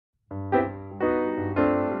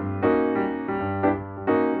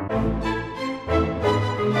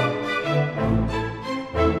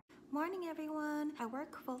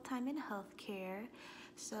work full-time in healthcare.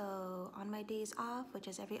 So on my days off, which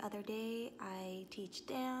is every other day, I teach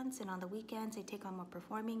dance, and on the weekends I take on more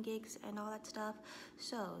performing gigs and all that stuff.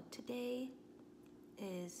 So today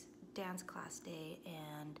is dance class day,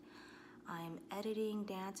 and I'm editing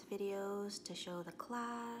dance videos to show the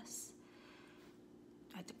class.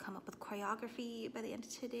 I have to come up with choreography by the end of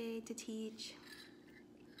today to teach.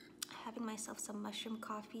 Having myself some mushroom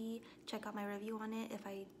coffee. Check out my review on it if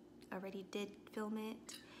I already did film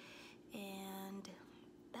it. And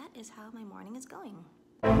that is how my morning is going.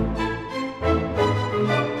 I'm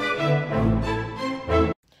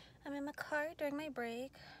in my car during my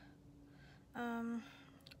break.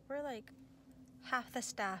 We're like half the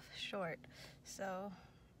staff short, so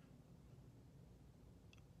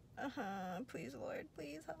please Lord,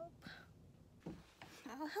 please help.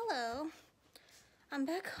 Oh, hello. I'm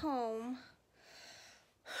back home.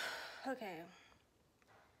 Okay.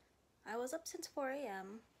 I was up since 4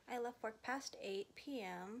 a.m. I left work past 8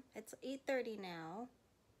 p.m. It's 8:30 now.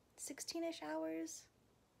 16-ish hours.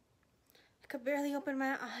 I could barely open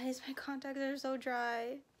my eyes. My contacts are so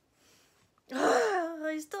dry.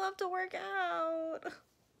 I still have to work out.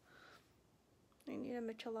 I need a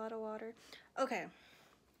michelada water. Okay.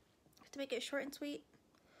 To make it short and sweet,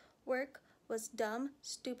 work was dumb,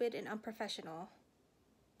 stupid, and unprofessional.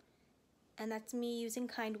 And that's me using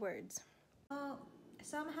kind words. Oh,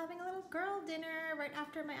 so I'm having a little girl dinner right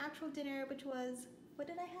after my actual dinner, which was, what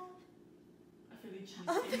did I have?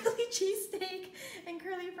 A Philly cheesesteak and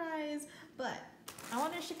curly fries. But I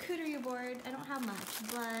want a charcuterie board. I don't have much,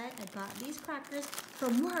 but I got these crackers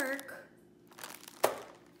from work.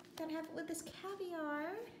 Gonna have it with this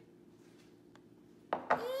caviar and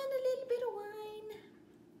a little bit of wine.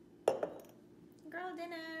 Girl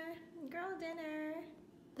dinner, girl dinner.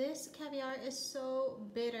 This caviar is so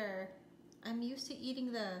bitter. I'm used to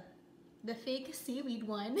eating the fake seaweed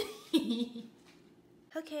one.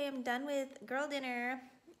 Okay, I'm done with girl dinner.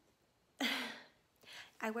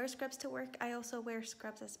 I wear scrubs to work. I also wear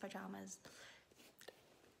scrubs as pajamas.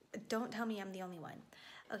 Don't tell me I'm the only one.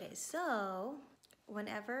 Okay, so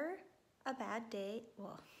whenever a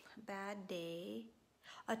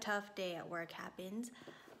tough day at work happens,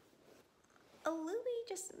 a Louie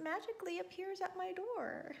just magically appears at my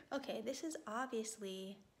door. Okay, this is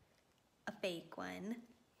obviously a fake one.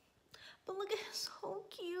 But look, it's so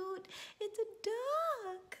cute. It's a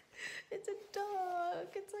duck. It's a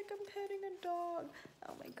dog. It's like I'm petting a dog.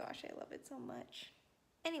 Oh my gosh, I love it so much.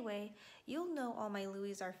 Anyway, you'll know all my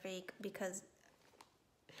Louis are fake because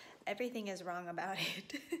everything is wrong about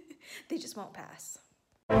it. They just won't pass.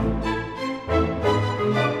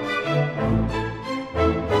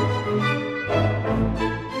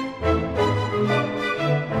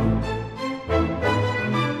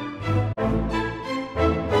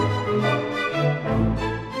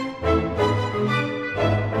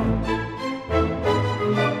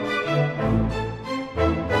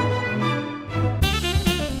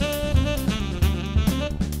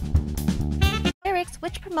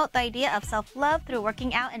 Which promote the idea of self-love through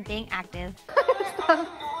working out and being active.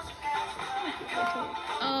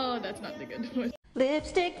 Oh, that's not the good one.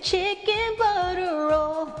 Lipstick, chicken, butter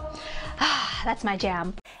roll. That's my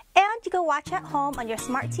jam. And you can watch at home on your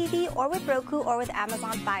smart TV or with Roku or with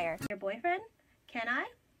Amazon Fire. Your boyfriend? Can I?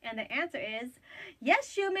 And the answer is,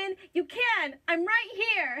 yes, human, you can. I'm right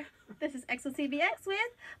here. This is XOCBX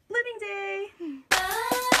with Blooming Day.